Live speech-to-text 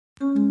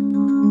All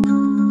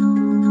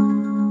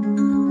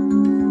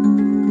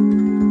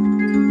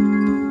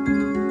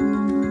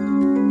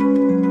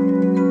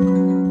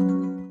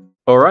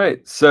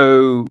right,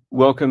 so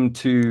welcome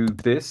to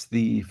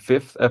the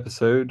 5th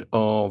episode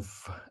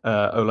of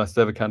Olas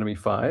Dev Academy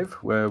 5,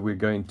 where we're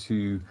going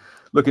to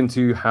look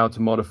into how to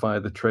modify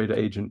the trader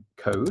agent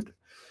code.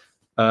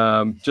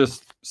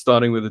 Just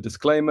starting with a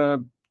disclaimer,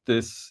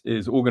 this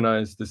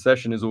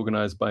session is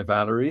organized by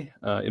Valory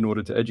in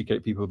order to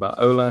educate people about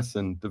Olas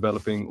and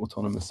developing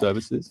autonomous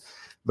services.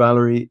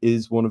 Valory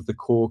is one of the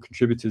core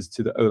contributors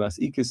to the Olas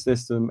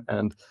ecosystem,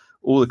 and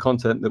all the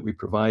content that we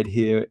provide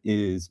here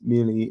is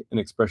merely an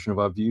expression of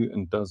our view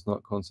and does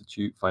not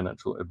constitute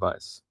financial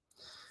advice.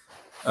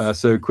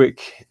 So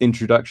quick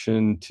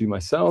introduction to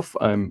myself.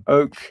 I'm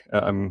Oak.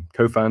 I'm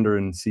co-founder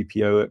and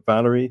CPO at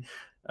Valory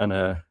and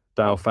a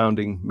DAO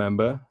founding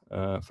member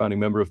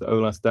of the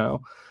Olas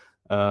DAO.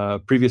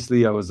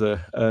 Previously, I was an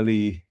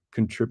early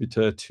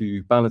contributor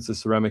to Balancer,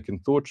 Ceramic,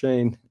 and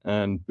ThorChain.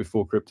 And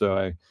before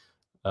crypto,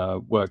 I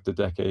worked a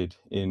decade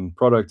in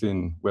product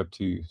in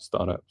Web2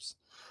 startups.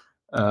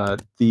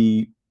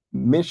 The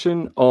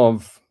mission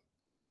of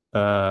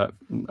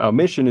our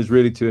mission is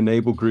really to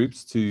enable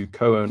groups to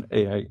co-own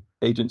AI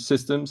agent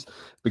systems,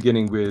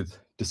 beginning with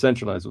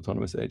decentralized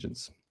autonomous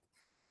agents.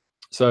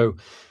 So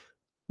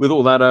with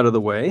all that out of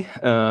the way,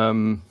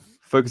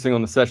 focusing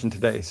on the session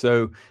today.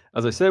 So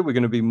as I said, we're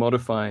going to be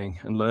modifying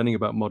and learning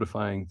about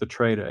modifying the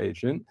trader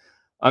agent.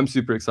 I'm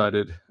super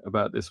excited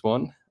about this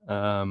one.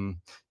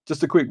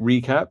 Just a quick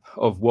recap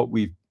of what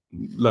we've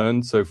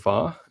learned so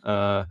far.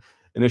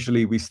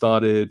 Initially, we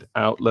started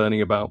out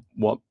learning about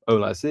what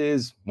Olas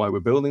is, why we're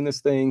building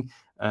this thing,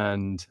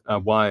 and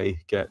why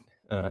get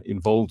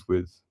involved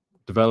with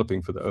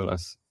developing for the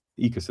Olas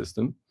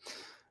ecosystem.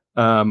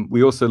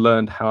 We also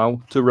learned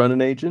how to run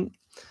an agent.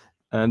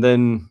 And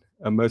then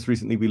most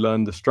recently, we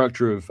learned the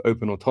structure of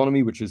open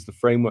autonomy, which is the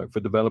framework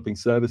for developing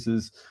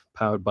services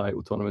powered by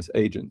autonomous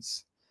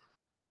agents.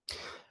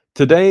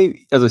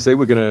 Today, as I say,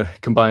 we're going to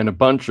combine a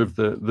bunch of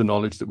the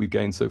knowledge that we've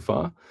gained so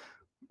far.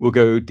 We'll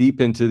go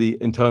deep into the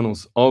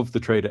internals of the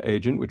trader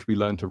agent, which we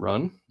learned to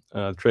run.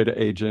 The trader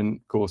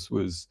agent, of course,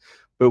 was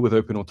built with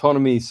open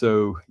autonomy,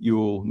 so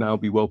you'll now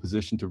be well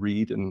positioned to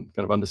read and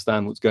kind of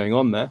understand what's going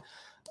on there.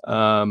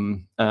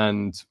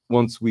 And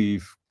once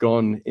we've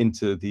gone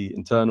into the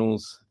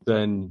internals,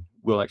 then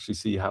we'll actually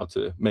see how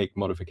to make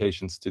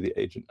modifications to the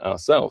agent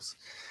ourselves.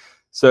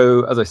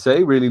 So as I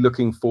say, really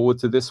looking forward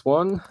to this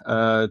one.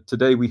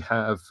 Today we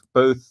have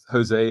both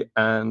Jose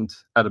and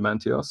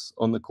Adamantios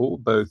on the call,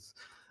 both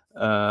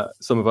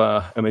some of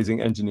our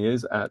amazing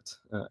engineers at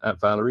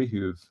Valory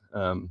who've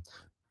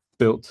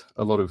built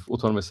a lot of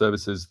autonomous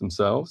services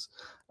themselves.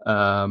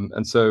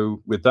 And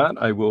so with that,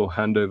 I will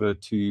hand over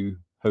to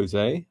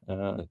Jose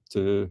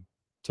to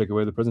take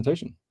away the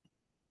presentation.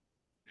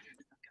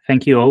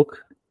 Thank you, Oak.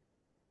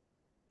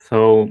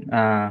 So,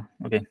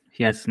 okay,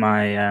 here's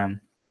my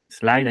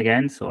slide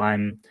again. So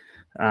I'm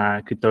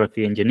a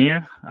cryptography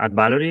engineer at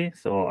Valory.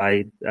 So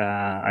I've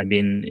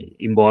been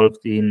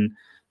involved in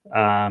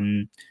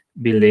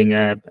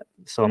building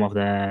some of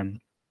the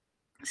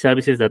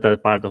services that are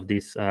part of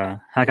this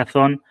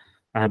hackathon.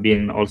 I have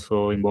been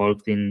also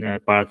involved in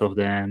part of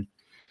the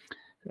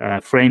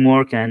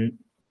framework and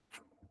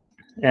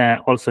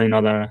also in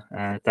other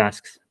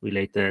tasks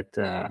related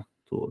to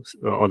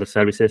other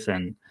services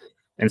and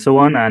so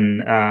on.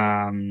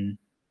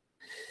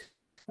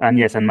 And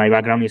yes, and my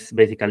background is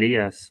basically,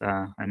 as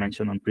I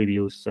mentioned on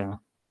previous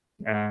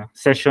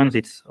sessions,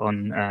 it's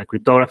on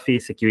cryptography,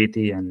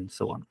 security, and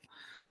so on.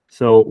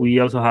 So we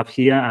also have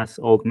here, as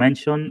Oak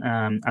mentioned,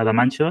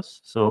 Adamantios.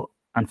 So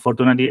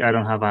unfortunately, I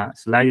don't have a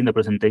slide in the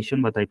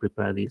presentation, but I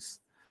prepared this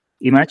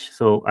image.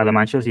 So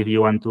Adamantios, if you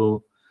want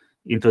to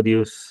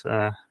introduce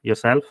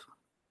yourself.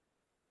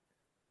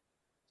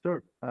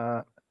 Sure.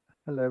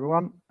 Hello,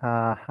 everyone.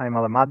 I'm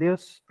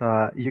Adamantios.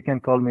 You can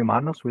call me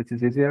Manos, which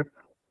is easier.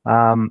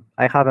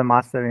 I have a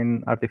master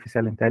in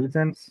artificial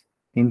intelligence.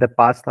 In the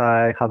past,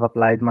 I have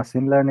applied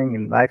machine learning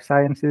in life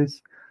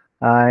sciences.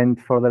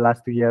 And for the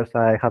last 2 years,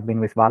 I have been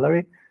with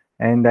Valory,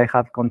 and I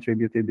have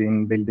contributed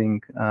in building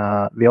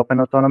the Open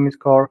Autonomy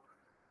Core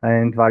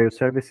and various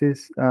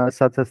services,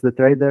 such as the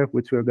Trader,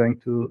 which we're going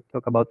to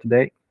talk about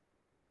today.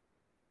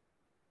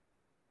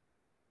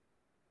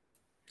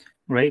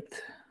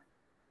 Great.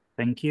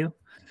 Thank you.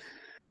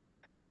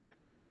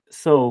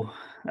 So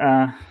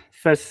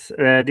first,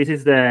 this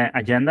is the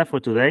agenda for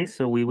today.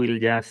 So we will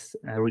just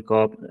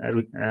recap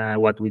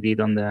what we did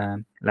on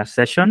the last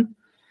session.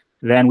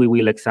 Then we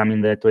will examine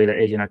the trader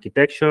agent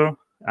architecture.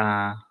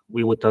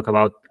 We will talk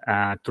about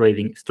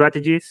trading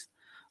strategies.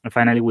 And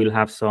finally, we'll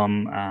have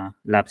some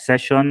lab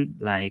session,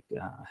 like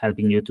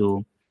helping you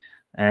to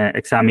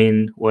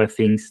examine where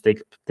things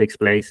takes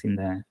place in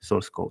the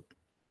source code.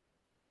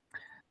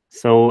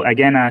 So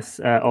again,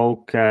 as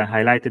Oak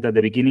highlighted at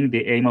the beginning,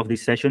 the aim of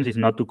these sessions is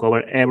not to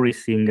cover every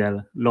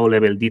single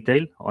low-level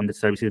detail on the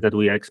services that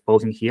we are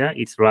exposing here.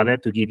 It's rather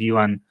to give you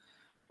an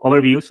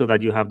overview so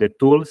that you have the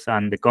tools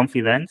and the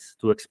confidence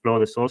to explore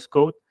the source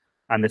code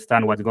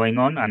understand what's going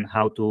on and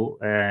how to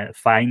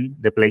find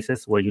the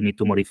places where you need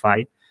to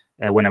modify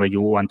whenever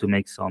you want to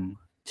make some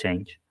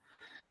change.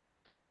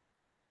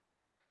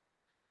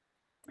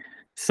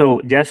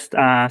 So just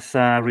as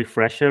a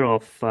refresher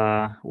of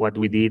what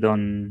we did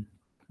on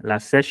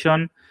last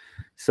session,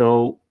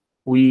 so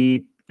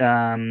we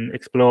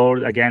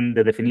explored again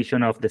the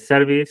definition of the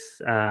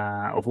service,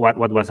 of what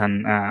was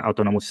an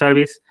autonomous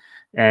service.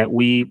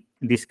 We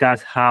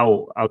discussed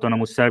how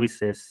autonomous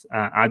services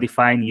are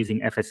defined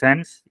using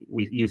FSMs,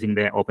 using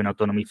the Open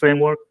Autonomy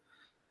Framework.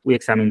 We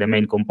examined the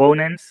main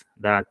components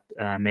that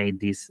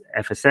made these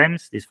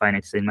FSMs, these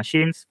finite state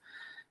machines,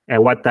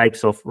 what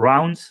types of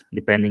rounds,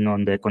 depending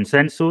on the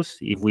consensus,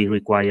 if we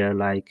require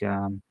like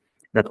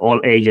that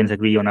all agents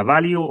agree on a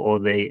value,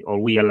 or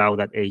we allow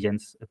that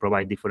agents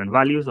provide different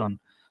values on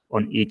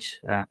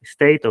each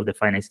state of the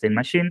finite state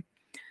machine.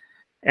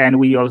 And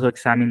we also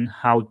examine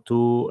how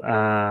to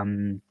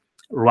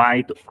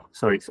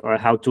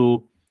how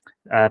to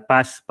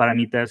pass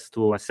parameters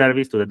to a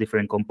service, to the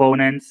different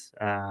components,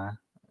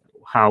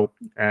 how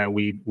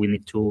we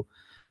need to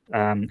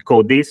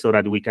code this so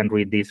that we can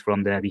read this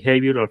from the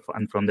behavior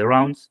and from the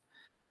rounds.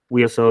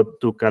 We also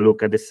took a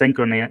look at the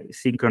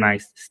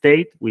synchronized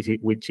state,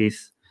 which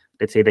is,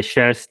 let's say, the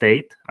shared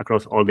state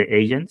across all the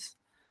agents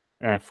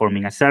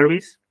forming a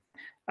service.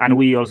 And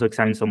we also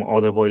examined some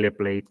other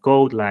boilerplate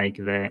code, like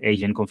the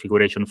agent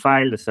configuration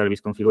file, the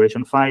service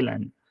configuration file,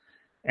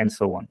 and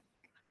so on.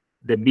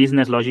 The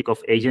business logic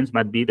of agents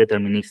must be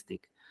deterministic,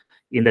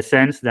 in the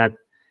sense that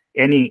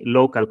any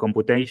local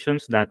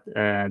computations that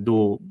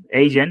do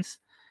agents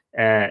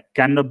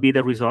cannot be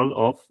the result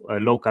of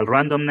local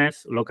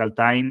randomness, local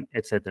time,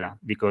 etc.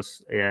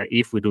 Because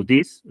if we do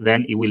this,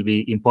 then it will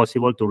be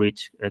impossible to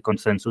reach a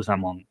consensus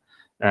among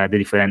the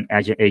different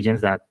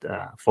agents that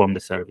form the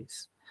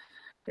service.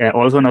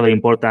 Also, another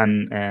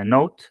important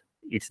note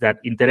is that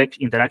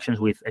interactions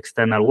with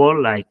external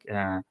world, like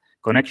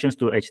connections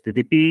to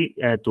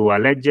HTTP, to a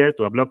ledger,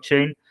 to a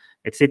blockchain,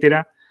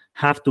 etc.,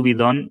 have to be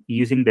done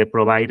using the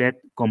provided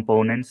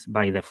components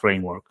by the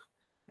framework,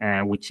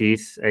 which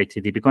is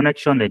HTTP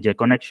connection, ledger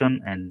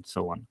connection, and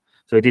so on.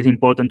 So it is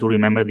important to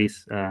remember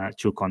these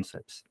two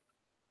concepts.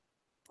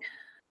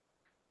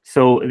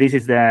 So this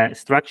is the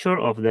structure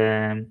of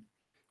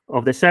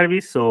the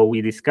service. So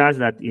we discussed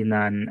that in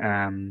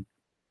an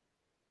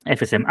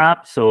FSM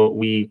app. So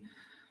we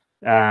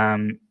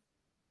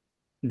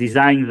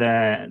design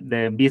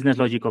the business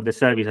logic of the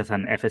service as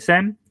an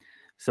FSM.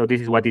 So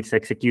this is what it's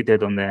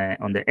executed on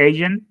the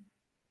agent.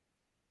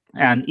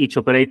 And each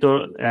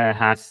operator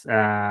has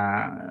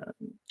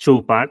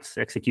two parts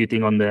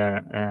executing on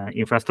the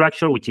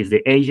infrastructure, which is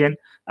the agent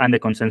and the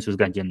consensus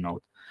gadget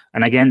node.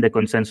 And again, the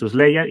consensus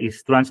layer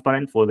is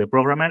transparent for the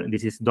programmer.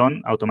 This is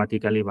done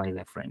automatically by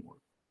the framework.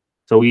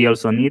 So we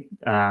also need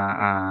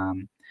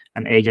an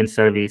agent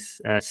service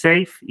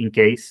safe in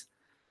case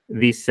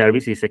this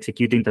service is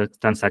executing the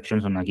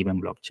transactions on a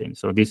given blockchain.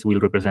 So this will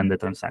represent the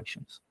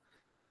transactions.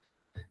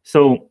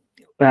 So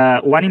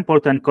one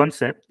important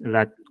concept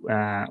that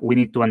we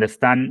need to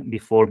understand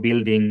before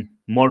building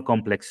more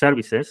complex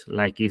services,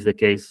 like is the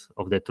case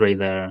of the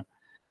trader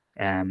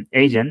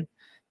agent,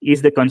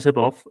 is the concept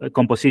of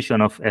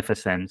composition of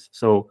FSMs.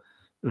 So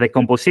the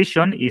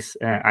composition is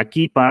a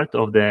key part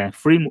of the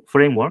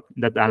framework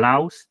that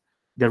allows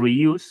the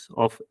reuse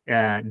of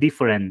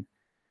different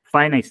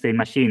finite state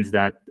machines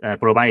that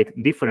provide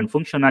different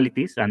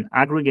functionalities and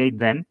aggregate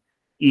them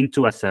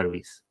into a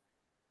service.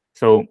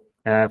 So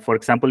for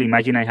example,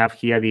 imagine I have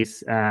here these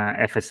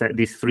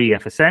three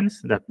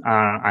FSMs that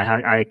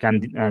I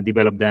can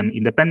develop them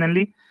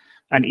independently,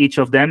 and each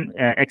of them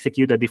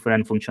execute a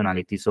different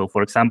functionality. So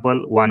for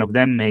example, one of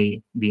them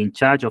may be in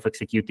charge of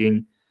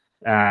executing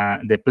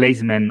the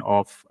placement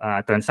of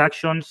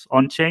transactions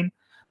on chain.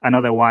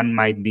 Another one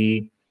might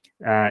be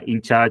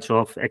in charge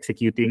of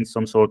executing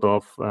some sort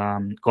of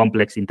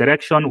complex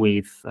interaction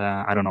with,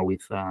 I don't know,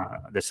 with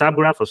the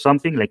subgraph or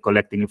something, like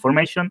collecting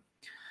information.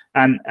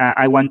 And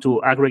I want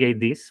to aggregate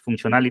these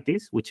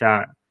functionalities, which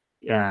are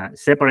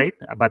separate,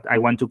 but I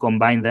want to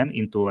combine them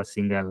into a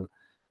single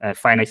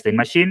finite state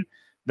machine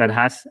that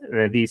has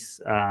this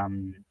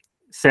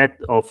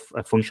set of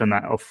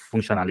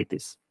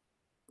functionalities.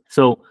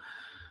 So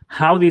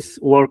how this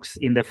works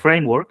in the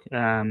framework,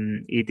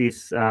 it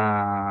is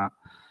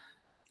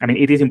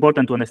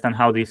important to understand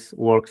how this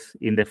works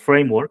in the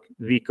framework,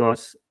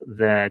 because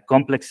the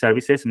complex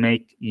services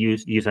make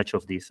usage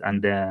of this,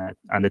 and the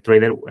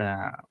trader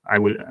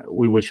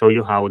we will show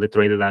you how the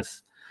trader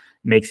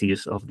makes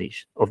use of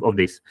this.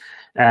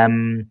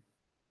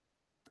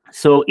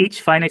 So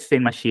each finite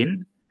state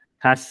machine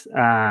has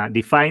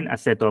defined a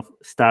set of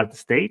start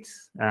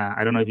states.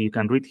 I don't know if you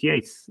can read here.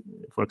 It's,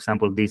 for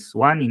example, this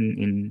one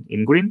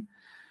in green,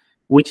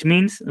 which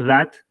means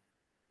that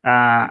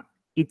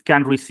it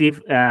can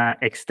receive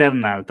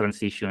external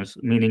transitions,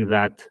 meaning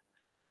that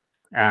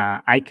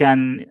I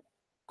can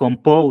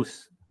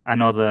compose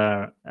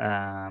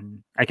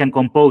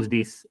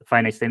this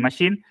finite state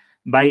machine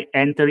by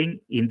entering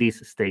in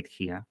this state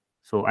here.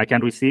 So I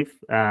can receive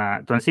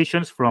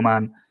transitions from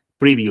a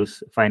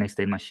previous finite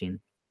state machine.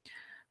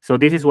 So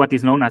this is what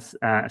is known as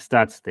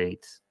start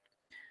states.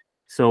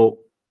 So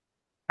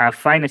a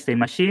finite state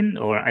machine,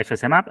 or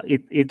FSM app,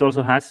 it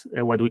also has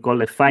what we call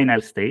the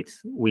final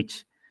states,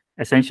 which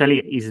essentially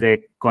is the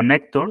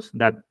connectors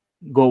that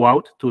go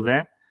out to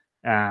the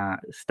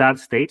start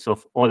states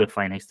of other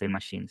finite state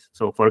machines.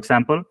 So for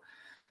example,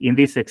 in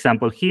this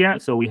example here,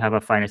 so we have a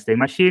finite state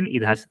machine.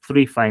 It has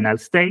 3 final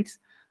states,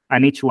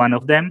 and each one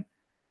of them,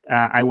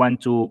 I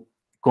want to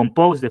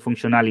compose the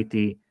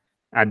functionality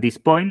at this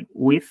point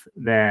with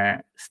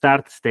the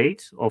start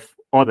states of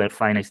other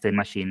finite state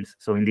machines.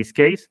 So in this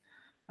case,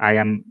 I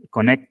am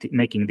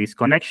making this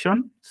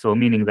connection. So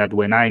meaning that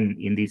when I'm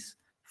in this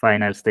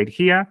final state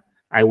here,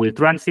 I will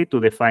transit to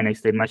the finite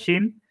state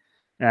machine,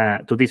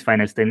 to this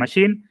finite state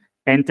machine,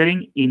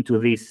 entering into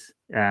this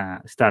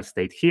start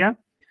state here.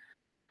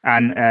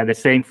 And the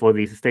same for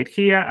this state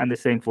here, and the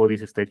same for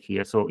this state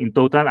here. So in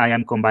total, I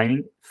am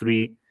combining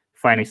 3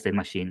 finite state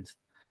machines.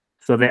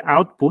 So the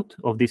output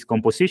of this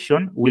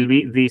composition will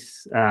be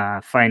these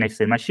finite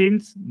state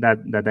machines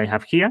that I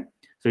have here.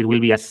 So it will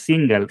be a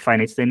single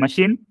finite state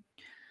machine.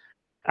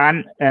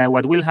 And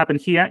what will happen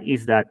here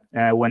is that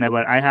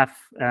whenever I have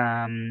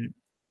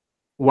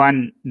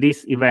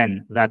this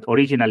event that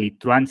originally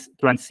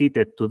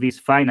transited to this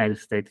final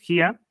state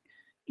here,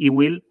 it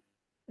will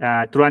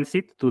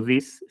transit to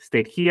this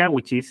state here,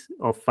 which is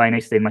of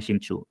finite state machine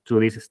 2, to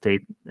this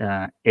state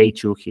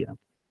A2 here.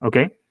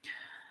 Okay.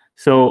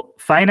 So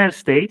final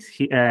states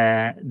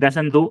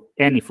doesn't do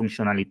any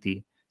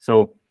functionality.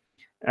 So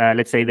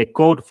let's say the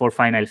code for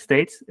final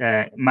states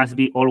must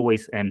be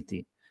always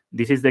empty.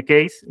 This is the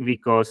case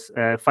because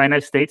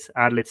final states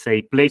are, let's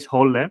say,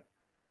 placeholder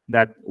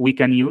that we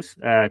can use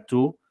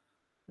to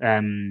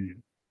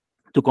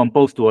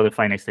compose to other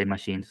finite state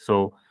machines.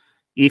 So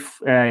if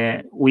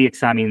when we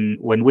examine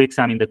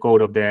the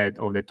code of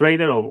the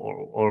trader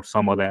or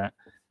some other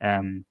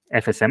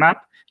FSM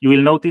app, you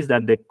will notice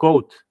that the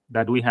code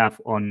that we have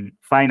on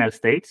final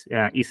states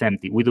is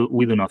empty. We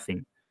do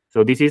nothing.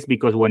 So this is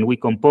because when we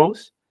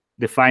compose,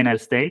 the final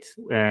states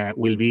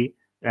will be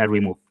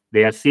removed.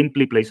 They are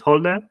simply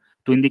placeholder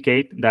to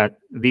indicate that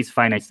this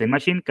finite state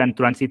machine can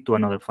transit to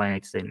another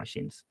finite state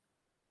machines.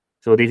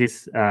 So this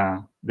is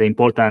the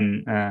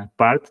important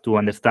part to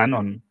understand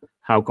on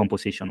how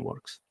composition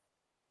works.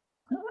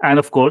 And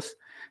of course,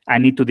 I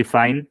need to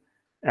define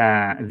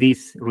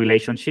these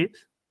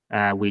relationships,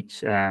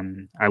 which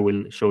I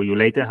will show you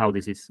later how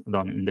this is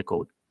done in the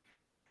code.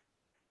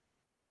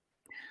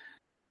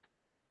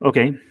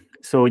 Okay,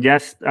 so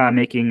just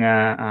making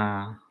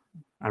a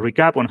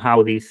recap on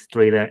how this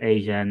trader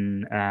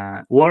agent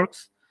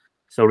works.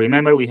 So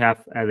remember, we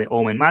have the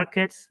open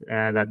markets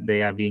that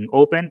they are being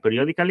opened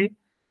periodically.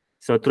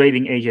 So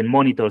trading agent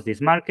monitors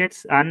these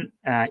markets and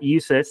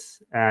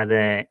uses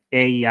the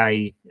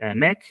AI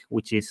MEC,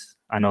 which is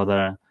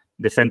another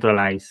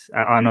decentralized,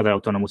 another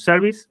autonomous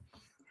service,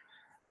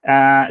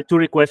 to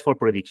request for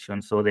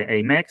prediction. So the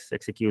AMEX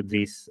execute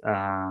this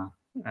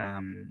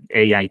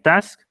AI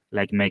task,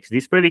 like makes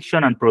this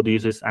prediction and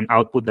produces an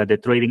output that the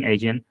trading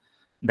agent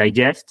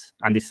digests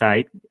and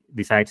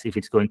decides if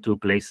it's going to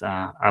place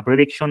a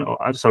prediction or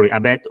a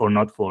bet or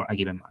not for a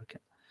given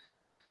market.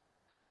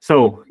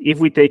 So if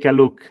we take a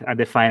look at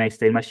the finite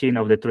state machine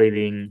of the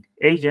trading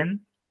agent,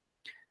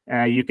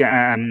 you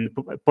can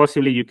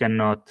possibly you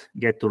cannot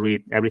get to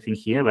read everything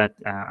here, but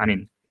I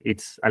mean,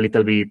 it's a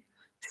little bit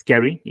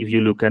scary if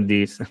you look at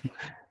this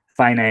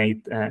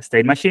finite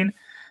state machine.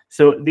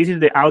 So this is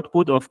the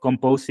output of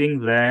composing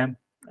the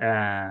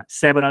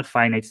several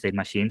finite state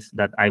machines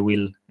that I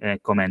will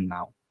comment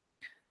now.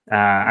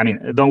 I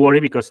mean, don't worry,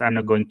 because I'm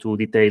not going to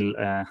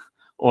detail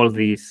all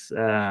these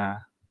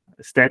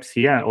steps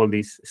here, all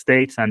these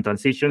states and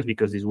transitions,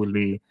 because this will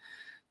be,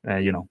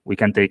 we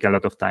can take a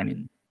lot of time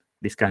in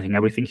discussing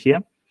everything here.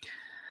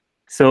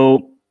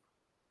 So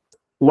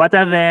what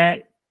are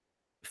the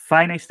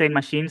finite state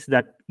machines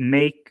that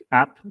make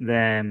up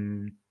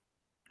the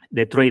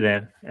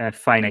trader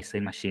finite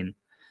state machine?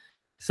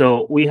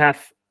 So we have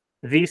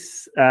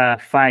these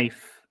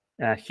 5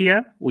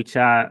 here, which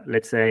are,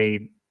 let's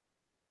say,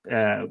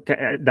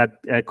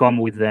 that come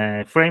with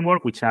the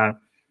framework, which are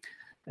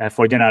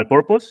for general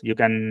purpose. You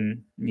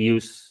can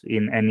use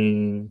in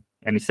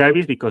any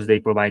service because they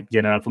provide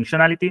general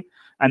functionality.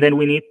 And then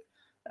we need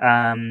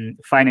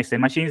finite state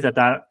machines that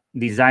are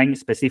designed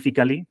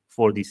specifically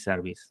for this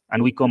service.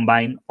 And we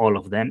combine all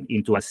of them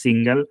into a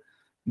single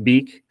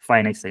big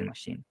finite state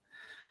machine.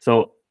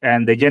 So,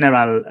 and the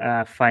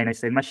general finite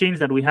state machines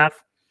that we have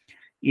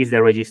is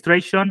the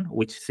registration,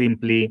 which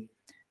simply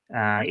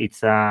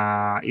it's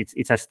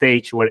a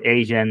stage where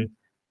agents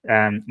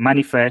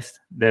manifest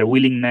their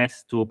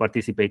willingness to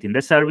participate in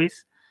the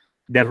service.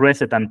 The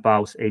reset and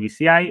pause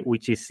ABCI,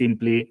 which is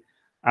simply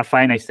a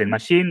finite state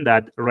machine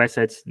that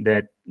resets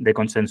the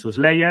consensus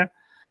layer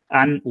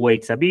and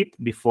waits a bit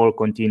before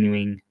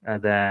continuing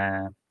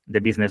the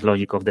business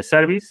logic of the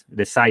service,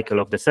 the cycle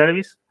of the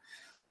service.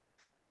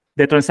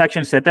 The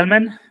transaction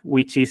settlement,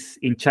 which is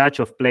in charge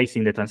of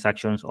placing the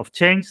transactions of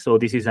change. So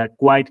this is a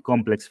quite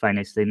complex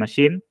finite state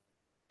machine.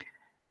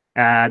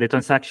 the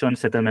transaction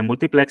settlement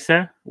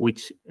multiplexer,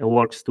 which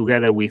works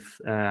together with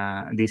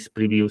this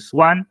previous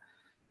one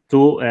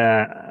to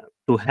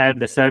help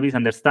the service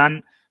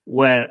understand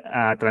where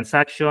a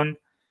transaction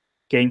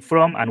came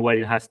from and where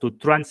it has to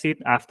transit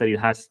after it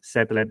has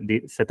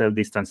settled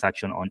this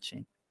transaction on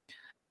chain.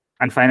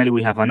 And finally,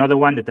 we have another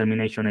one,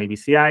 determination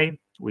ABCI,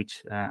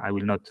 which I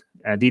will not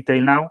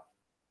detail now.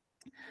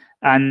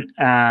 And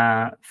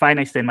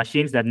finite state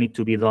machines that need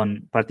to be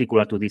done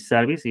particular to this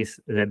service is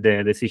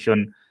the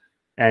decision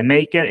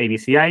maker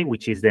ABCI,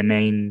 which is the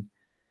main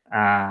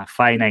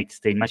finite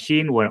state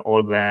machine where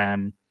all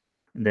the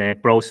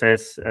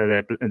process,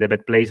 the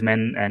bet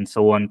placement, and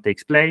so on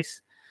takes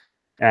place.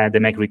 The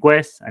make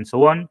requests and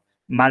so on.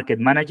 Market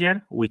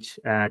manager, which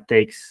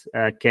takes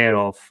care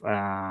of,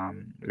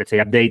 let's say,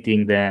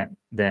 updating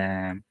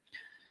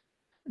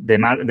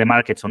the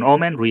markets on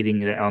Omen,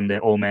 reading on the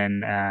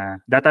Omen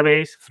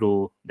database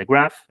through the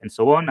graph and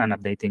so on, and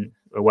updating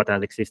what are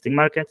the existing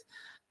markets.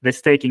 The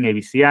staking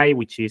ABCI,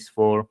 which is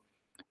for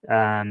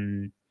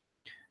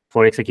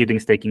executing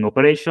staking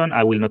operation.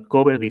 I will not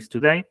cover this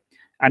today.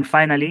 And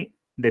finally,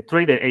 the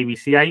trader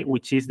ABCI,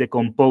 which is the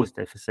composed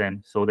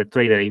FSM. So the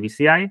trader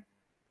ABCI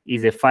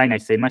is a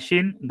finite state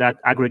machine that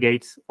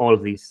aggregates all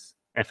these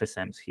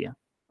FSMs here.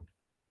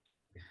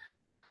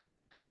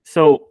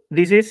 So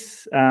this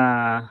is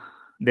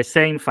the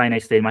same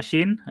finite state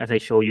machine as I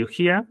show you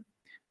here,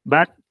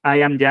 but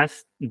I am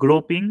just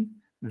grouping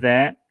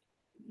the,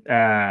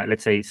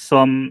 let's say,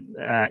 some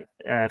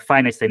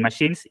finite state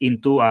machines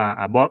into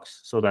a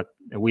box so that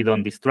we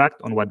don't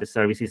distract on what the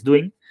service is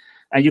doing.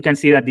 And you can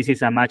see that this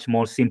is a much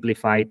more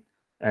simplified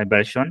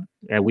version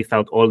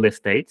without all the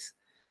states.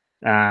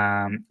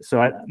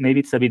 So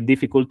maybe it's a bit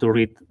difficult to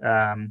read.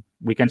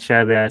 We can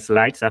share the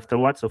slides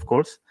afterwards, of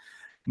course.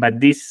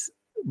 But this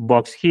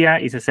box here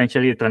is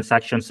essentially a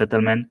transaction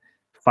settlement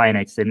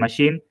finite state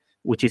machine,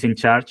 which is in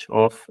charge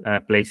of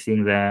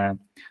placing the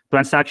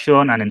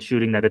transaction and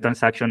ensuring that the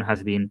transaction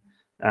has been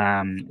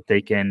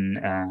taken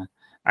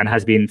and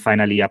has been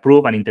finally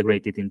approved and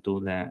integrated into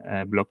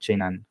the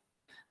blockchain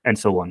and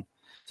so on.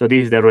 So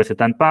this is the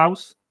reset and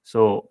pause.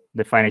 So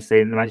the finite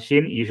state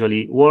machine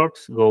usually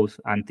works, goes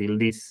until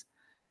this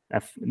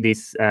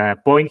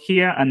point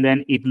here, and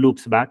then it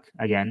loops back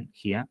again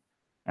here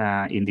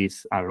in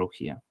this arrow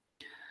here.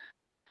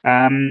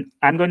 I'm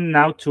going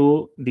now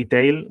to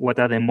detail what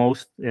are the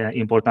most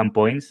important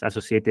points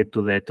associated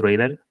to the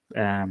trader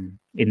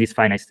in this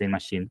finite state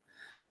machine.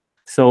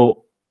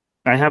 So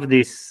I have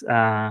this,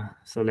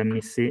 so let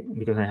me see,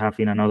 because I have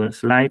in another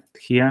slide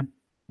here.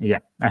 Yeah,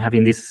 I have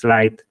in this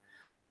slide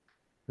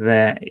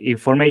the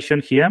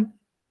information here,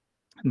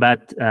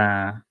 but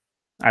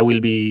I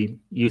will be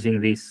using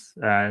this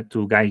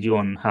to guide you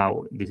on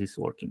how this is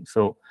working.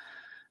 So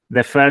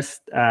the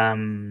first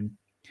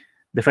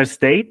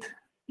state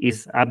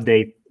is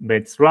update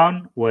bets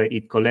round, where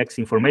it collects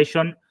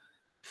information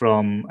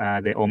from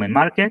the Omen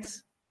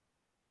markets.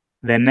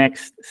 The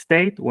next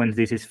state, when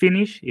this is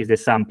finished, is the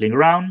sampling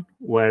round,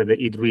 where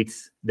it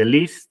reads the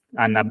list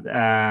and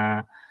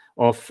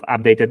of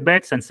updated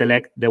bets and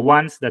select the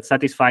ones that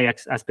satisfy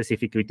a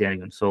specific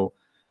criterion. So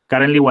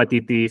currently what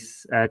it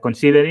is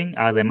considering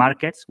are the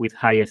markets with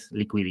highest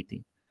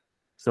liquidity.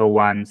 So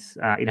once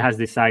it has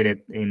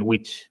decided in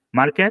which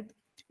market,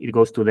 it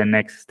goes to the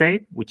next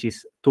state, which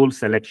is tool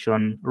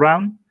selection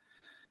round.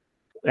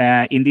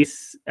 In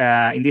this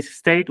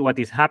state, what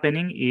is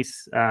happening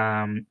is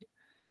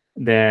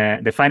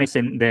the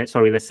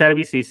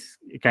service is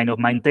kind of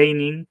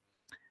maintaining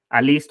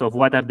a list of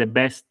what are the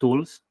best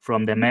tools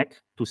from the MEC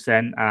to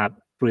send a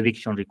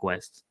prediction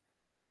request,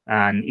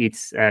 and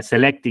it's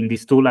selecting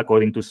this tool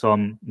according to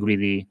some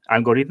greedy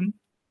algorithm.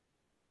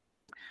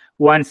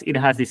 Once it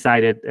has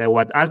decided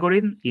what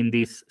algorithm in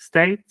this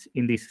state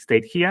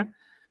here,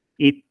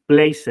 it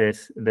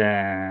places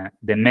the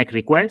MEC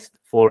request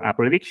for a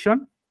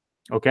prediction,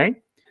 okay?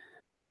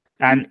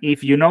 And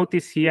if you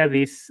notice here,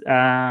 this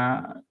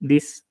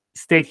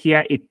state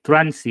here, it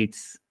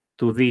transits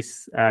to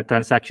this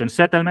transaction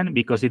settlement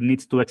because it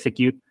needs to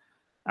execute,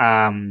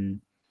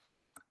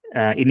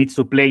 it needs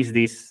to place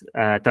this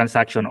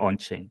transaction on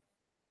chain.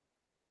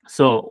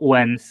 So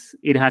once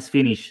it has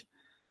finished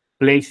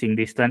placing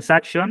this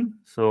transaction,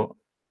 so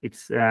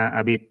it's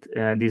a bit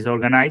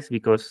disorganized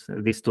because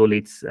this tool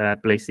is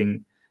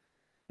placing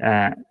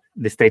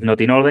the state not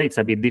in order. It's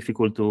a bit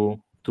difficult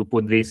to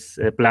put this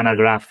planar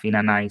graph in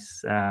a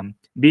nice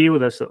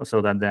view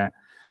so that the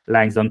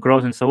lines don't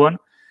cross and so on.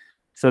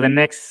 So the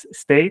next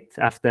state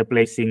after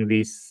placing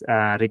this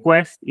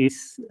request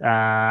is,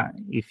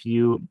 if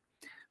you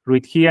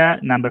read here,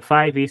 number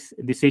 5 is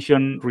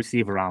decision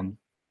receive round.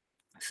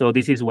 So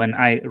this is when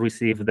I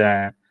receive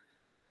the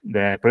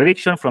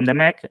prediction from the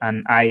MEC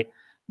and I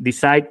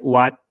decide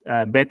what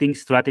betting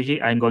strategy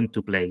I'm going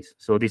to place.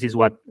 So this is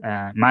what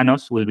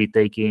Manos will be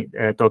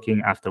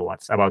talking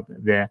afterwards about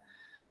the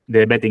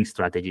betting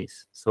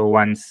strategies. So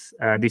once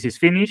this is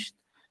finished,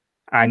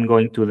 I'm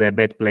going to the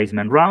bet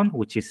placement round,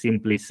 which is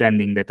simply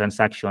sending the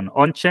transaction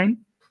on chain.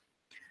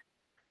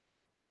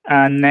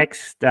 And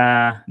next,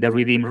 the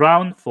redeem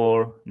round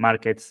for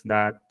markets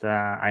that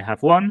I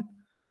have won,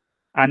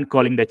 and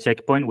calling the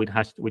checkpoint, which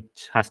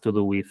has to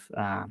do with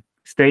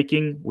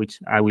staking, which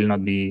I will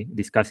not be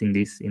discussing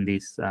this in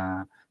this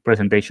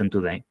presentation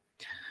today.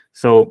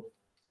 So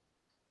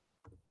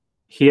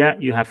here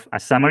you have a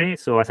summary.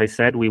 So as I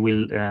said, we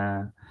will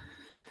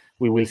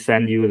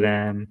send you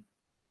the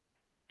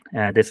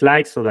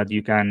slides so that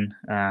you can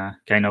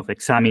kind of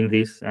examine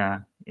this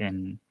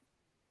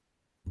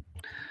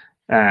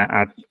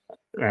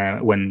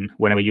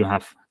whenever you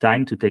have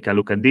time to take a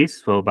look at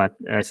this. So, but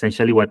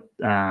essentially, what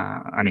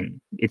I mean,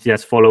 it's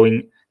just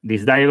following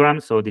this diagram.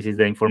 So this is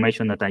the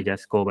information that I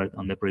just covered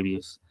on the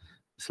previous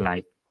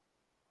slide.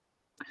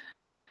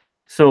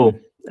 So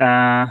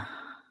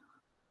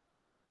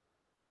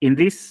in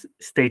this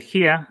state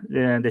here,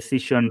 the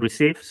decision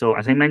received. So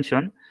as I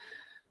mentioned,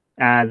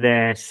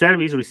 the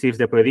service receives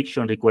the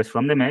prediction request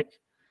from the MEC,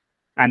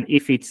 and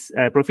if it's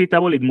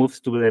profitable, it moves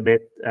to the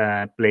bet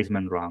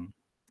placement round.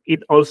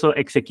 It also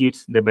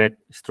executes the bet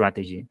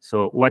strategy.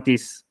 So what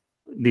is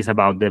this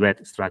about the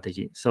bet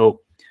strategy? So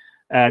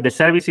the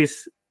service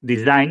is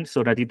designed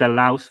so that it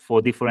allows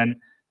for different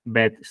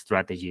bet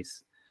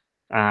strategies.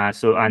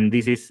 And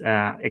this is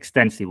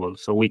extensible.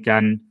 So we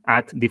can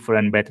add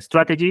different bet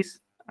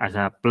strategies as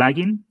a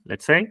plugin,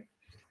 let's say.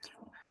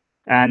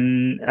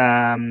 And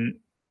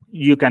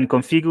you can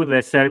configure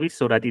the service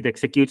so that it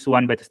executes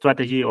one bet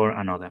strategy or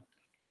another.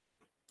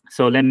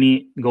 So let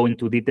me go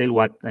into detail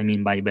what I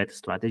mean by bet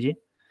strategy.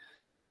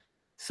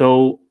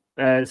 So,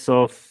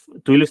 to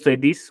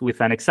illustrate this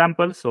with an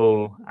example,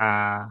 so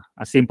a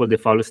simple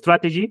default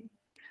strategy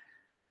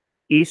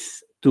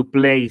is to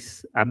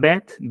place a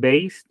bet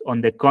based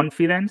on the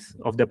confidence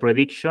of the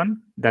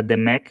prediction that the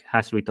MEC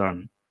has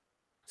returned.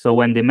 So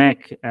when the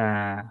MEC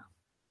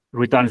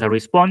returns a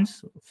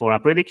response for a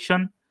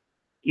prediction,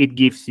 it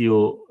gives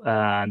you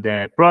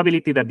the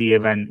probability that the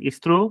event is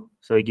true.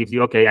 So it gives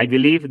you, okay, I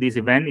believe this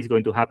event is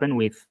going to happen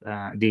with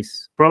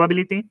this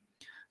probability.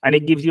 And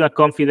it gives you a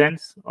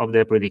confidence of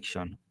the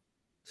prediction.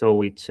 So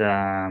which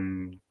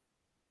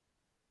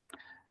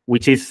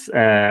is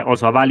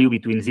also a value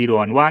between 0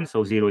 and 1.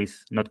 So 0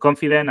 is not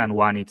confident, and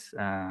 1 is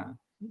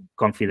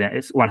confident.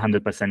 It's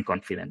 100%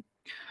 confident.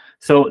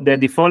 So the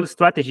default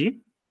strategy,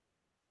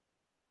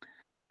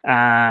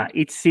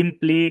 it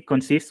simply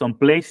consists on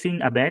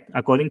placing a bet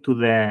according to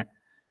the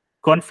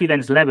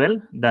confidence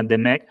level that the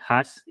MEC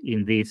has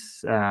in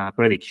this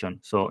prediction.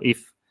 So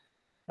if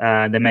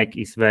the MEC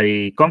is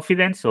very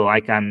confident, so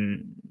I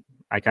can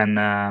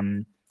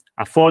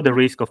afford the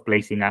risk of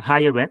placing a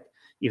higher bet.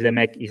 If the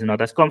MEC is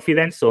not as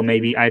confident, so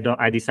maybe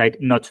I decide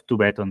not to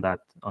bet on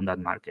that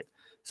market.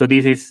 So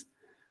this is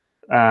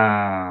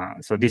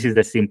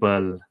the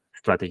simple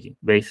strategy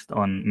based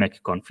on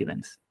MEC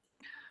confidence.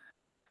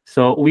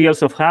 So we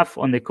also have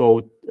on the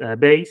code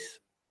base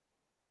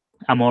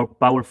a more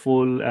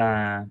powerful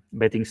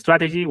betting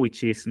strategy,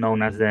 which is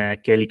known as the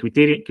Kelly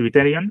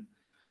criterion.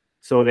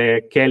 So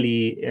the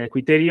Kelly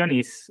criterion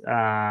is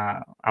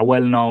a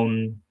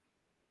well-known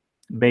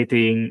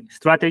betting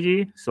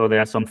strategy. So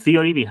there are some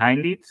theory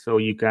behind it. So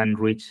you can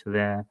reach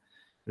the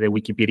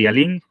Wikipedia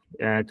link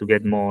to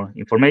get more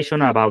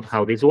information about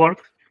how this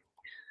works.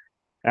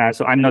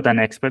 So I'm not an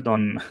expert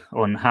on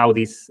how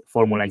this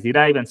formula is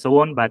derived and so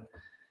on, but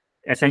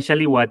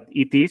essentially what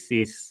it is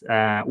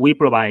we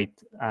provide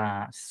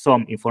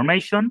some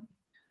information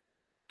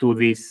to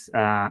this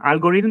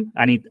algorithm,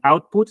 and it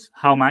outputs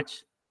how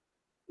much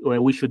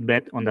we should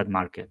bet on that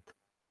market.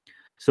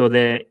 So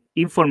the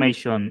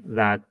information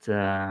that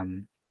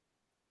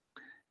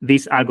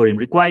this algorithm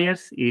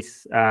requires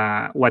is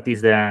what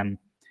is the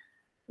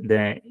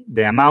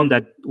amount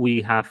that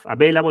we have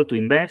available to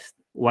invest,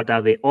 what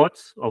are the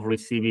odds of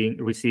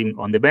receiving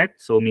on the bet.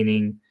 So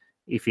meaning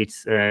if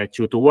it's 2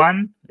 to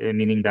 1,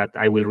 meaning that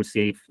I will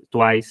receive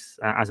twice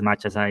as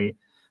much as I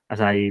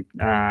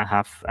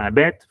have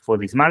bet for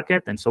this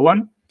market, and so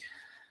on.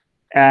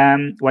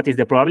 What is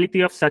the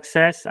probability of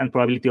success and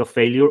probability of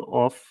failure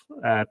of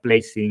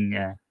placing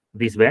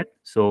this bet?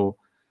 So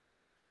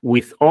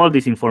with all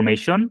this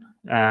information,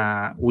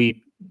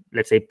 we,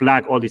 let's say,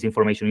 plug all this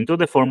information into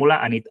the formula,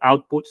 and it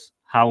outputs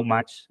how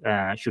much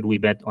should we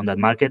bet on that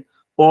market,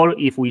 or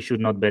if we should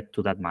not bet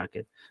to that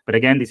market. But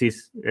again, this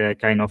is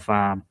kind of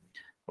a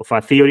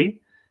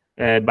theory,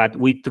 but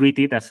we treat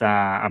it as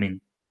I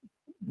mean,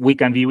 we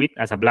can view it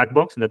as a black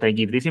box that I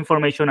give this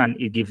information, and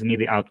it gives me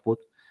the output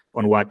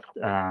on what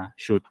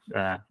should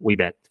we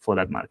bet for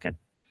that market.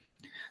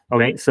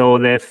 Okay, so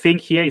the thing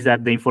here is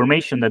that the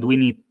information that we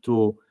need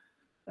to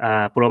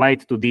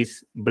provide to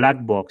this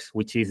black box,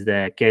 which is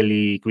the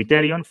Kelly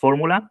criterion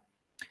formula,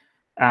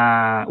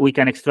 we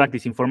can extract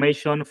this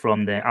information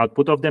from the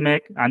output of the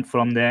MEC and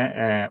from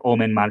the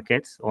Omen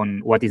markets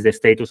on what is the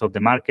status of the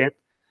market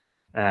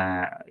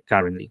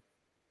currently.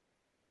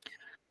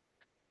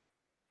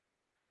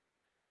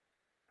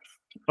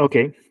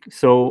 Okay,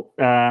 so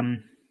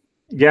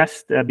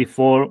just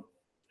before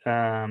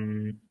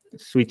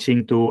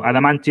switching to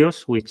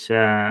Adamantios, which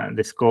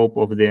the scope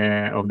of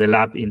the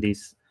lab in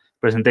this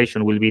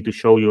presentation will be to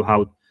show you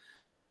how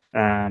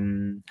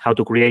how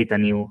to create a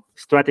new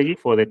strategy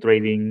for the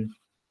trading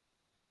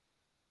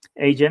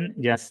agent.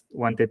 Just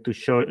wanted to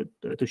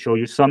show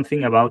you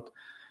something about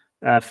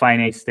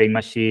finite state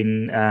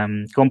machine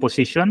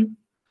composition.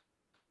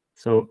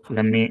 So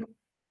let me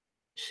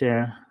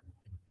share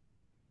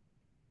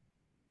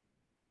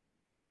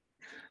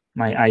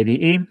my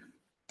IDE.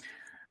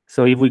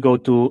 So if we go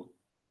to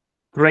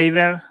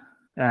Trader,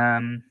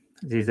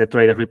 this is the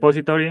Trader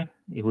repository.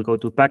 If we go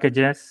to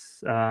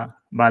packages,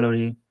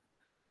 Valory,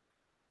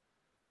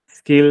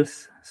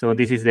 skills. So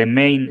this is the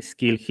main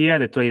skill here,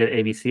 the Trader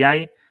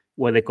ABCI,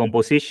 where the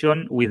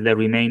composition with the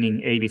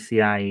remaining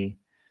ABCI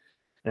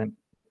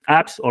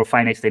apps or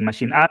finite state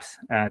machine apps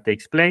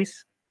takes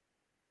place.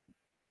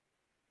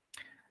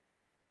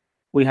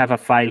 We have a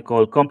file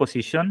called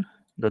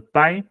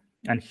composition.py,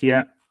 and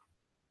here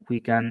we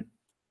can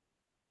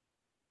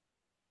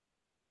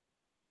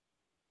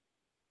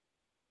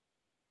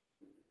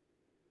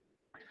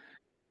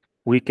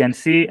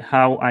see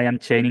how I am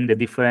chaining the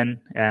different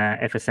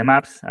FSM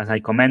apps, as I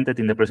commented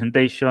in the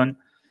presentation.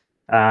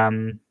 Let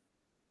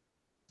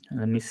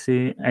me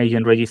see,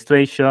 agent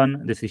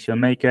registration, decision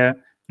maker,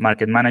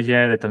 market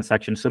manager, the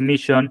transaction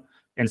submission,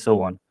 and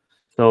so on.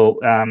 So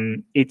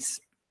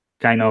it's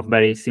kind of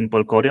very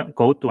simple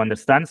code to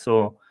understand.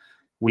 So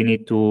we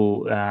need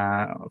to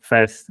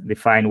first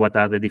define what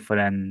are the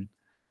different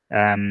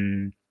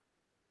the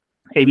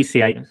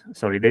different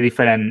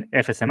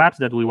FSM apps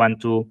that we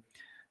want to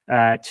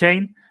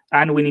chain,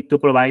 and we need to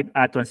provide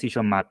a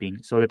transition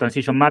mapping. So the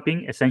transition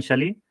mapping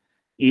essentially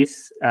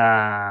is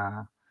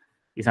a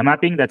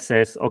mapping that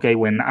says, okay,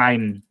 when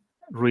I'm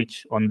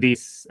reached on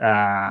this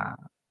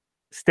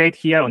state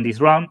here on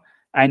this round,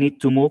 I need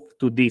to move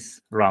to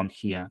this round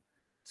here.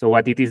 So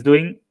what it is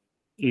doing,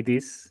 it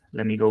is,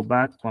 let me go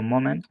back one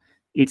moment,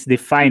 it's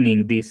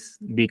defining these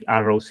big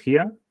arrows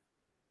here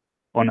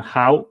on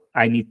how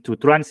I need to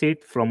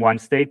transit from one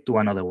state to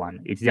another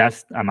one. It's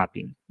just a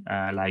mapping,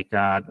 like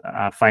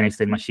a finite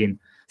state machine,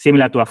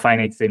 similar to a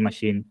finite state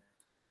machine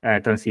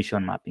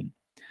transition mapping.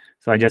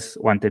 So I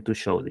just wanted to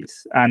show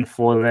this. And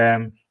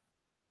for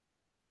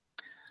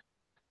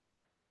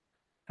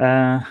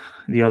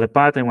the other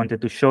part I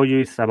wanted to show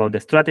you is about the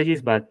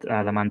strategies, but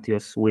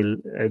Adamantios will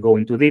go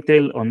into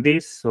detail on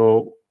this.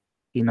 So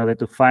in order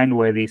to find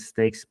where this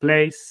takes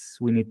place,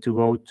 we need to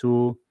go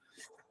to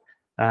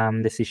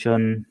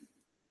decision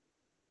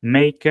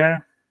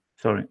maker.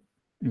 Sorry,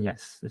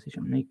 yes,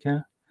 decision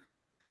maker.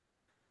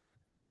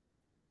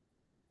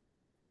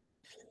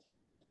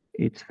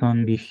 It's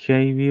on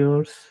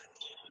behaviors.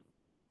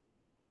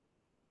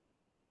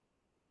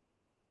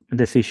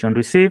 Decision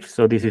received.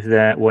 So this is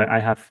where I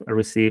have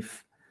received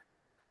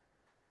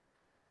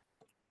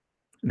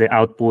the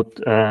output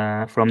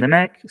from the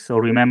MEC. So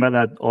remember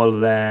that all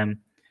the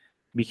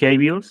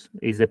behaviors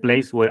is the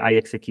place where I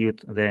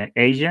execute the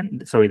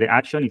agent, sorry, the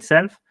action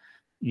itself.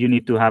 You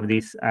need to have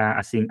this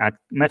async act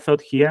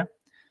method here.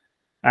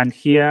 And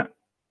here,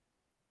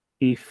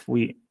 if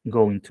we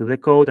go into the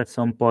code at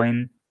some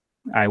point,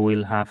 I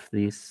will have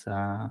this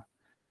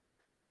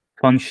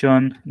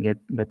function get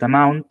bet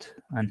amount,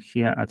 and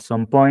here at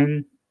some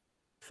point,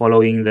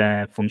 following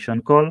the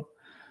function call,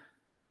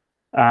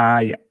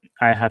 I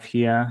have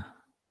here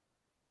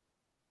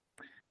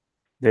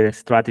the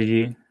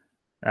strategy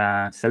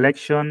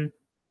selection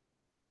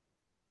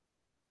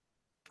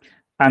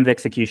and the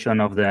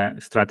execution of the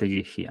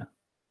strategy here.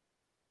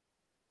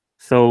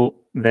 So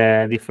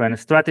the different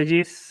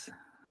strategies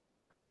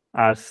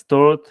are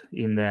stored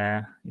in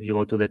the, if you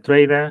go to the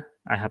trader,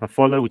 I have a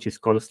folder which is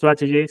called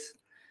strategies.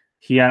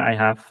 Here I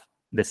have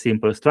the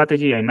simple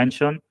strategy I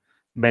mentioned,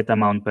 bet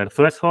amount per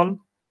threshold.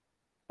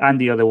 And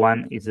the other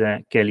one is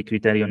the Kelly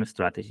criterion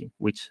strategy,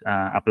 which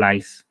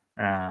applies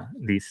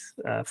this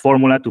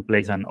formula to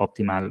place an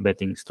optimal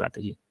betting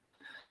strategy.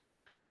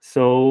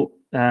 So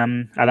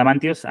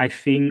Adamantios, I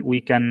think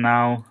we can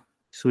now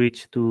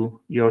switch to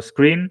your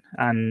screen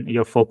and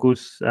your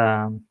focus,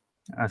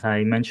 as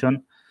I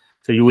mentioned.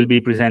 So you will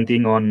be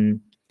presenting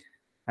on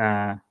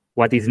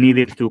what is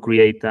needed to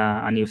create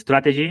a new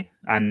strategy,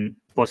 and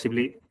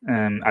possibly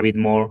a bit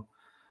more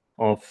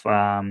of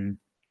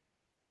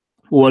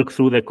walk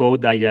through the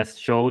code I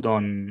just showed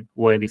on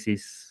where this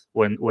is,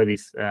 where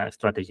this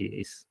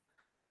strategy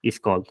is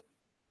called.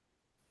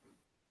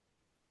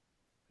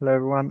 Hello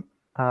everyone.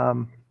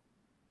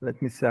 Let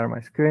me share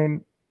my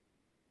screen.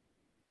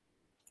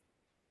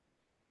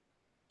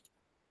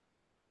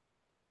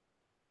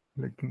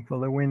 Looking for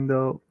the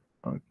window.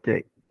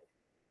 Okay.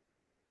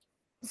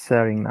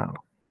 Sharing now.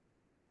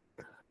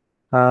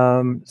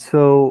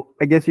 So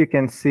I guess you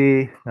can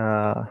see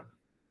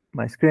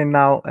my screen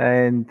now,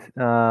 and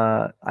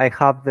I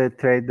have the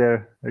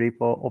trader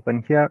repo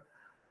open here.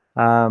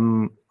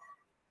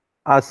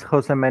 As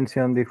Jose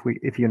mentioned,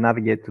 if you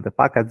navigate to the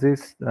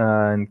packages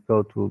and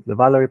go to the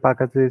Valory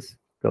packages,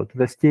 go to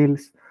the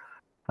skills,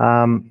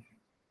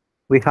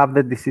 we have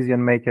the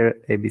decision maker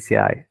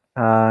ABCI,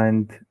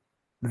 and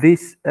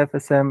this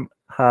FSM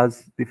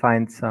has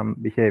defined some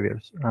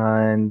behaviors,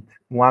 and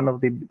one of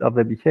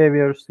the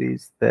behaviors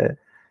is the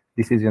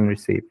decision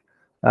received.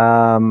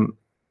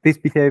 this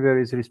behavior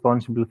is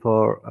responsible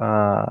for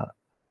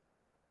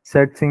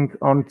searching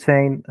on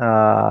chain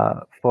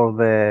for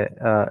the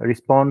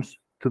response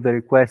to the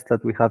request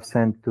that we have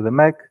sent to the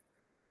MEC,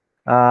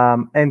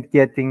 and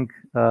getting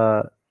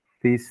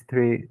these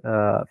three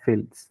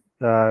fields,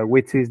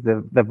 which is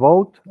the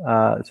vote.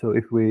 So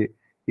if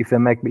the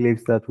MEC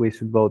believes that we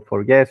should vote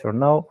for yes or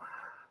no,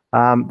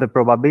 the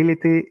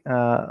probability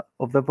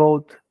of the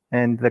vote,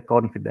 and the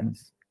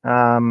confidence.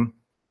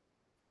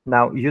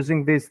 Now,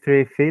 using these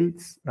three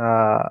fields,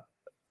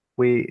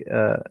 we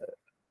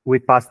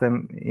pass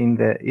them in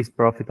the is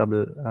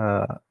profitable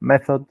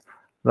method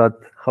that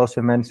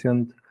Jose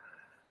mentioned.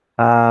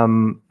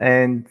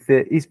 And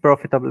the is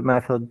profitable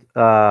method,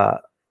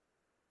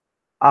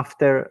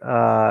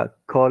 after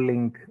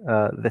calling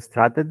the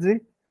strategy,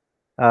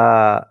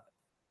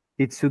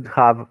 it should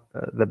have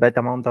the bet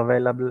amount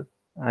available,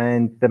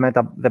 and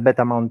the bet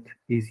amount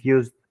is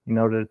used in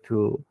order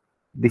to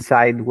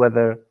decide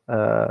whether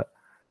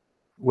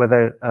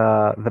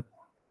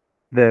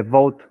the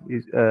vote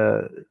is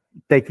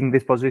taking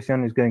this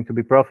position is going to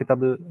be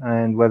profitable,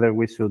 and whether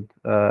we should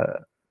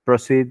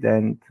proceed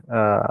and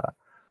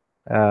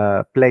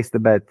place the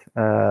bet,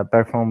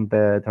 perform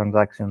the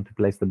transaction to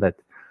place the bet.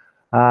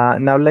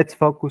 Now let's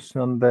focus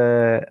on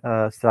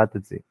the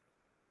strategy.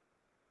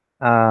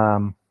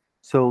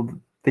 So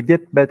the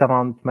get bet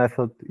amount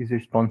method is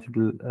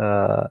responsible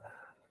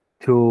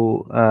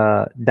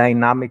to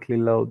dynamically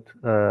load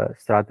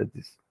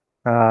strategies.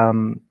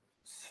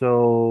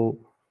 So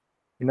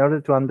in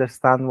order to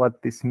understand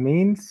what this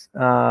means,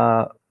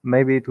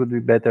 maybe it would be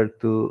better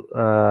to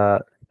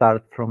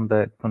start from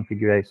the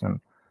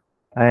configuration.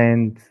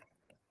 And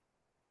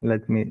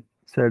let me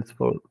search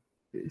for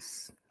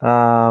this.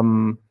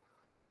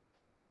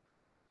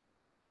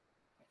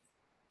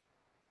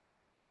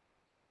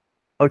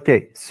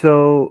 Okay,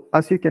 so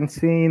as you can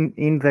see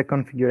in the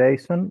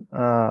configuration,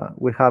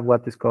 we have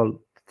what is called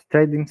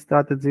trading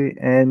strategy,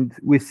 and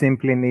we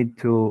simply need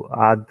to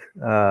add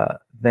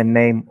the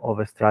name of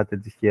a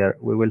strategy here.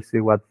 We will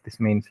see what this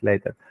means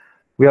later.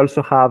 We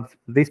also have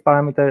this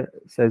parameter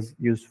says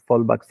use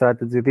fallback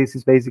strategy. This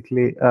is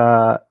basically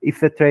if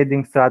the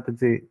trading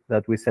strategy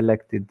that we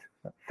selected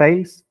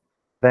fails,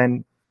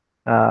 then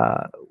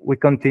we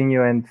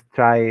continue and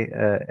try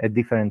a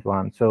different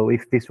one. So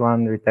if this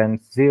one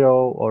returns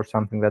 0 or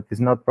something that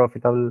is not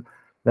profitable,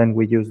 then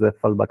we use the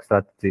fallback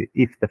strategy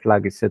if the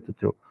flag is set to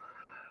true.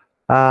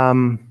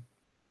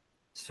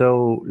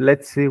 So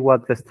let's see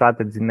what the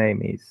strategy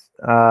name is.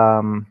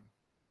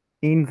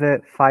 In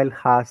the file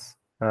has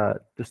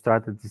to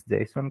strategies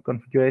JSON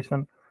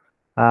configuration,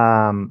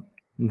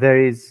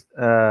 there is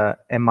a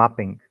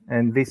mapping,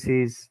 and this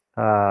is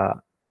a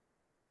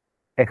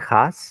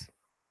hash.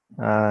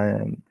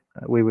 And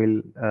we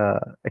will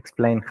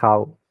explain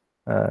how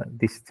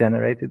this is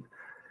generated.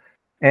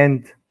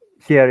 And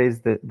here is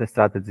the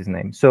strategy's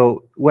name.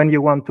 So when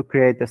you want to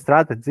create a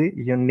strategy,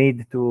 you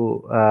need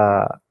to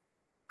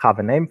have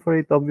a name for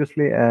it,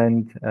 obviously,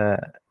 and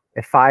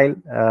a file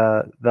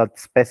that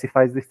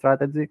specifies the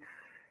strategy.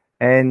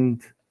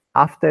 And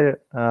after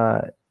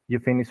you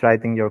finish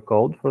writing your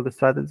code for the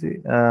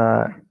strategy,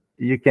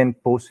 you can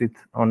push it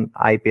on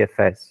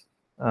IPFS.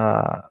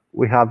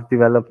 We have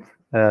developed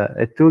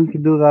a tool to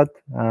do that.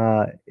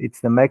 It's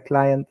the MEC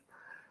client.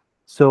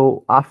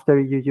 So after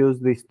you use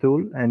this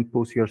tool and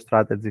push your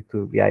strategy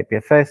to the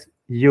IPFS,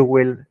 you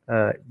will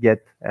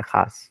get a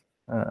hash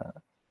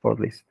for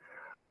this.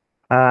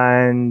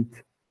 And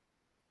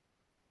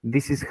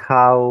this is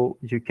how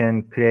you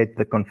can create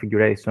the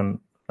configuration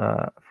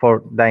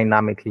for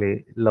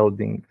dynamically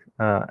loading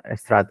a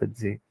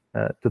strategy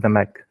to the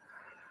MEC.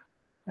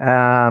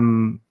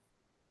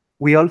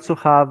 We also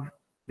have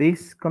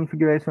this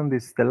configuration.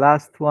 This is the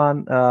last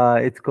one.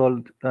 It's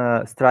called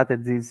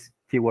strategies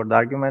keyword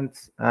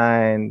arguments,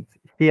 and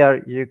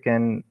here you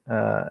can.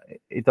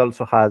 It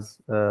also has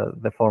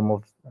the form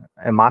of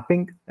a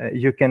mapping.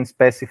 You can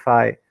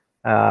specify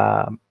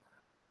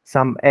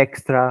some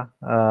extra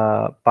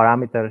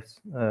parameters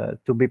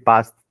to be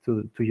passed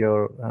to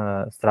your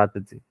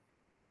strategy.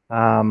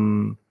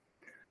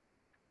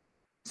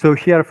 So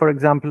here, for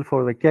example,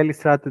 for the Kelly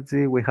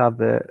strategy, we have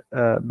the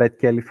bet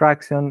Kelly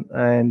fraction,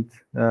 and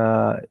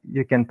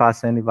you can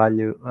pass any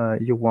value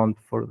you want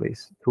for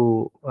this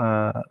to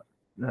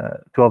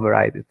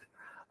override it.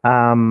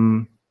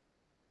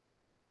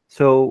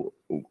 So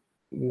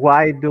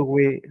why do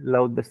we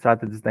load the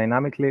strategies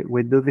dynamically?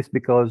 We do this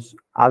because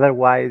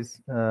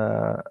otherwise,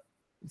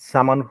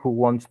 someone who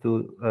wants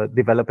to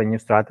develop a new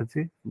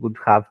strategy would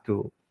have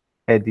to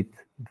edit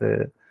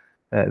the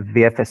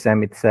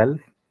FSM itself,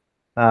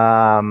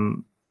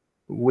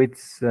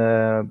 which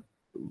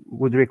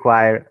would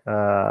require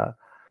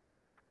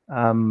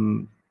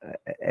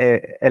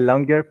a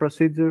longer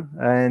procedure,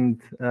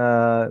 and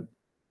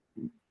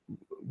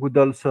would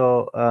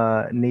also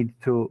need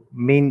to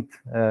mint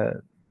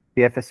the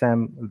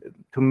FSM,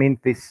 to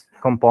mint this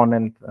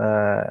component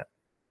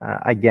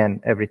again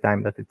every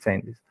time that it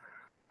changes.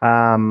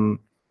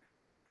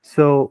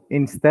 So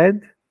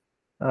instead,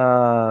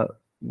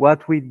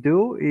 what we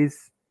do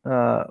is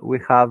we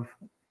have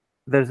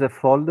there's a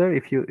folder.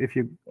 If you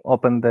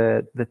open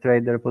the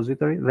trader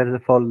repository, there's a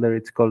folder.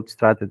 It's called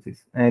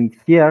strategies, and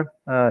here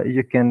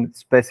you can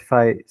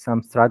specify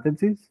some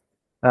strategies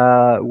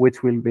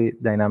which will be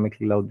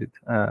dynamically loaded.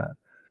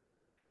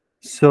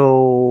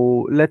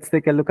 So let's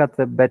take a look at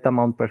the bet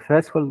amount per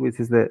threshold,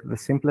 which is the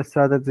simplest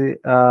strategy.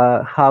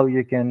 How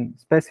you can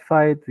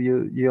specify it?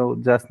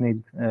 You just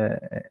need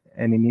an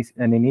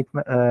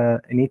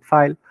init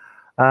file,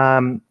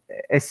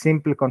 a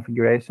simple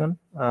configuration,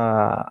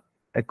 a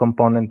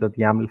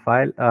component.yaml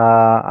file.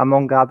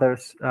 Among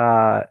others,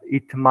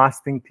 it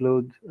must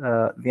include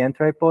the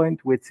entry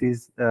point, which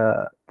is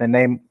the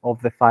name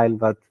of the file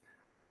that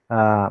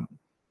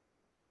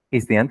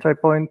is the entry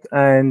point,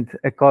 and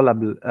a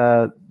callable.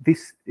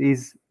 This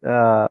is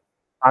a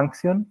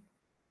function.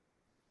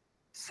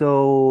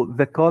 So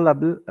the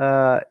callable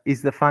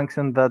is the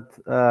function that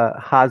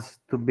has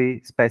to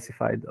be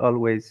specified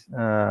always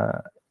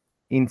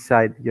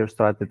inside your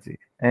strategy,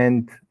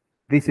 and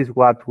this is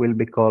what will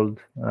be called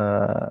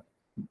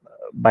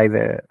by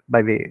the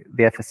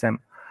FSM.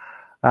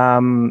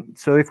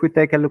 So if we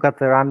take a look at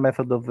the run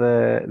method of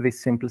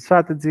this simple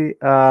strategy,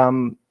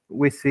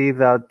 we see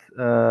that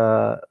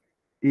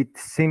it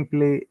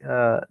simply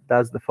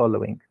does the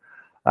following.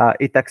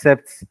 It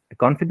accepts a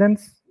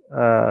confidence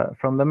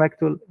from the MEC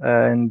tool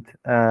and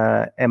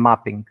a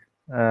mapping,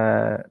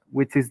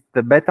 which is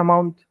the bet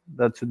amount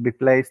that should be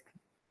placed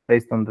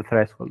based on the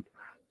threshold.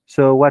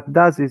 So what it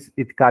does is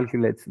it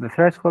calculates the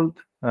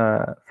threshold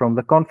from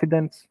the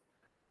confidence,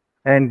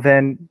 and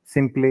then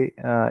simply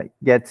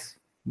gets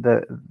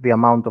the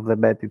amount of the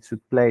bet it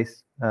should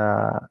place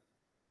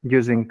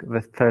using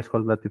the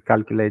threshold that it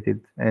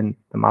calculated and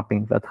the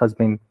mapping that has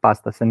been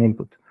passed as an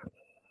input.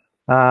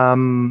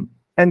 And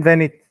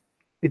then it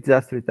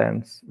just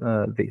returns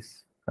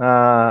this.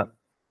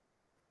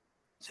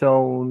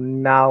 So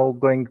now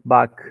going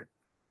back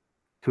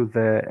to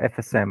the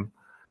FSM,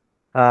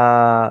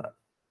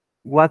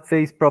 what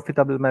this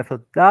profitable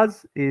method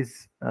does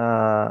is,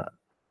 what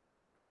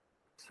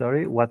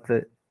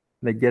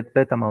the get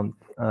bet amount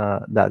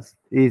does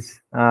is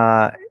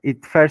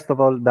it first of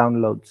all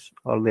downloads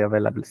all the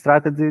available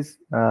strategies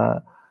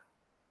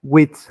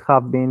which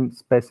have been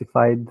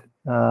specified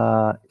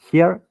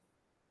here.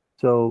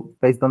 So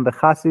based on the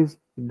hashes,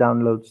 it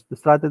downloads the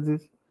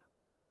strategies,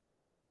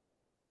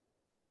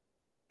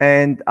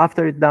 and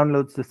after it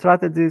downloads the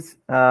strategies,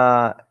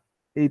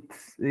 it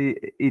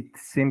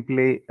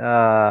simply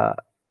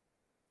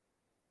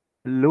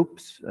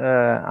loops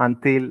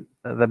until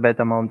the bet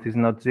amount is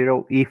not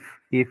zero if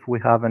we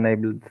have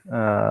enabled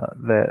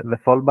the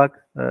fallback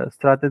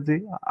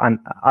strategy, and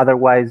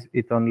otherwise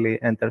it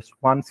only enters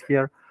once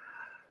here.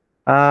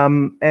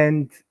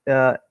 And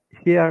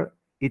here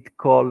it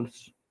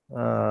calls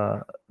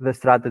the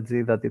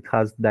strategy that it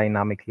has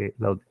dynamically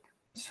loaded.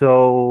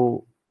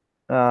 So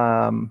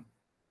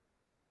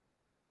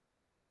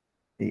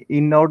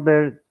in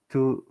order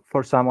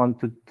for someone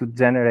to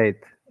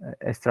generate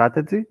a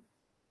strategy,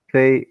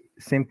 they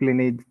simply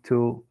need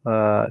to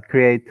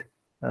create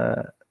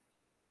a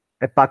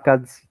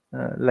package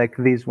like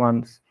these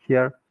ones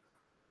here,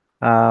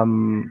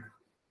 and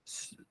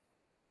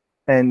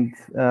then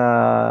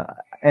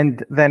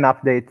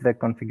update the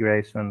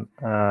configuration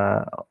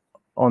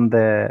on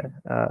the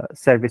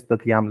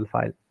service.yaml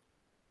file.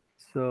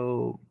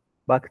 So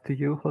back to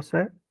you,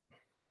 Jose.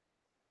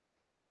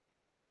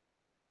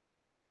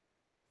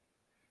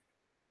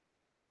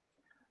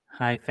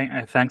 Hi,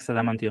 thanks,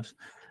 Adamantios.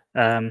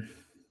 Let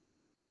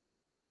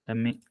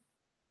me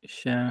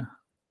share.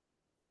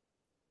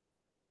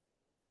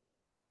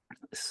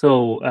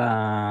 So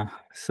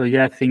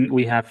yeah, I think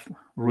we have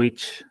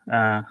reached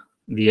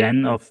the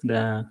end of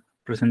the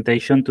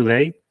presentation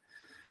today.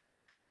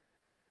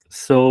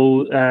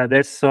 So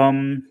there's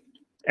some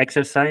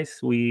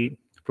exercise we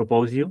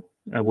propose you,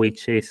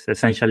 which is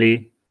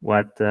essentially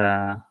what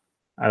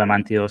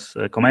Adamantios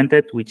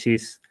commented, which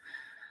is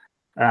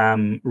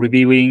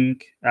reviewing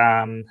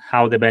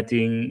how the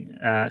betting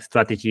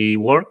strategy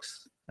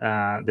works,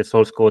 the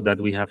source code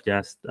that we have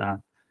just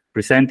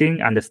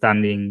presenting,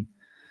 understanding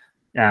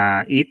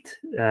it,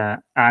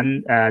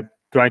 and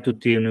try to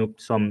tune up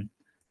some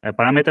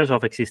parameters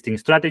of existing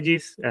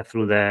strategies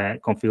through the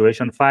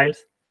configuration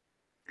files.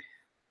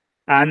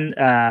 And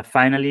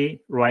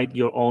finally, write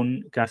your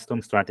own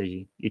custom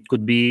strategy. It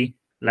could be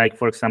like,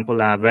 for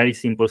example, a very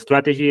simple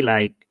strategy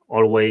like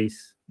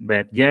always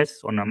bet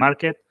yes on a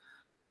market.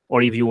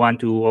 Or if you want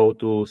to go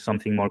to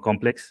something more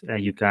complex,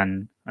 you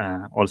can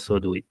also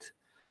do it.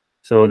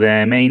 So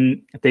the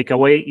main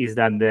takeaway is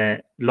that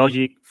the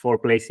logic for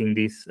placing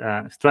this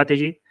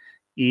strategy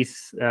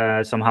is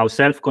somehow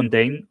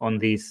self-contained on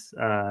this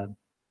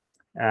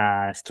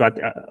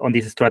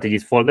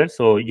strategies folder.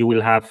 So you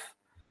will have,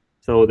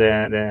 so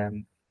the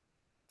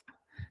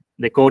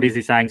code is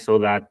designed so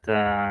that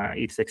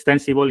it's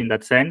extensible in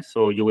that sense.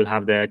 So you will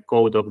have the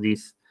code of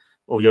this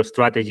of your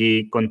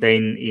strategy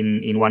contained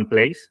in one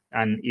place,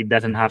 and it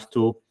doesn't have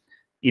to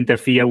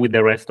interfere with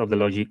the rest of the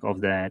logic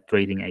of the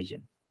trading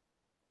agent.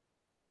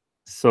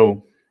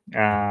 So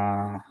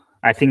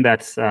I think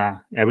that's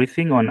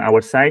everything on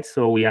our side.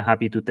 So we are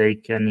happy to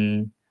take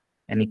any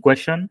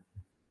question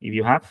if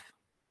you have.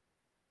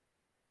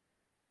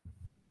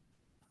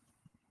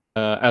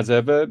 As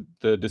ever,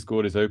 the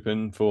Discord is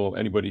open for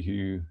anybody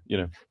who,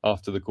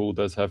 after the call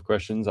does have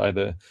questions,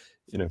 either,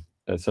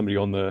 somebody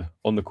on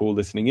the call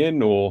listening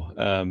in, or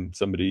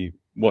somebody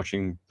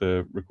watching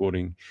the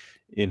recording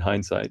in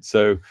hindsight.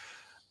 So,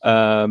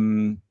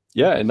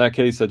 yeah, in that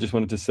case, I just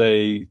wanted to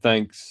say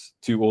thanks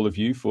to all of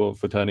you for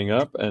turning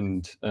up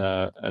and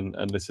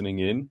listening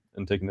in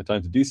and taking the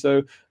time to do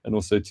so, and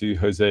also to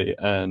Jose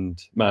and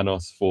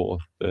Manos for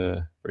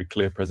the very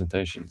clear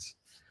presentations.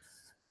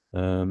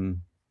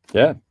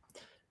 Yeah.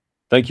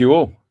 Thank you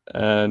all,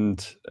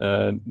 and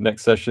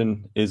next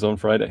session is on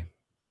Friday.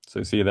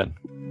 So see you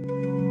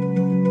then.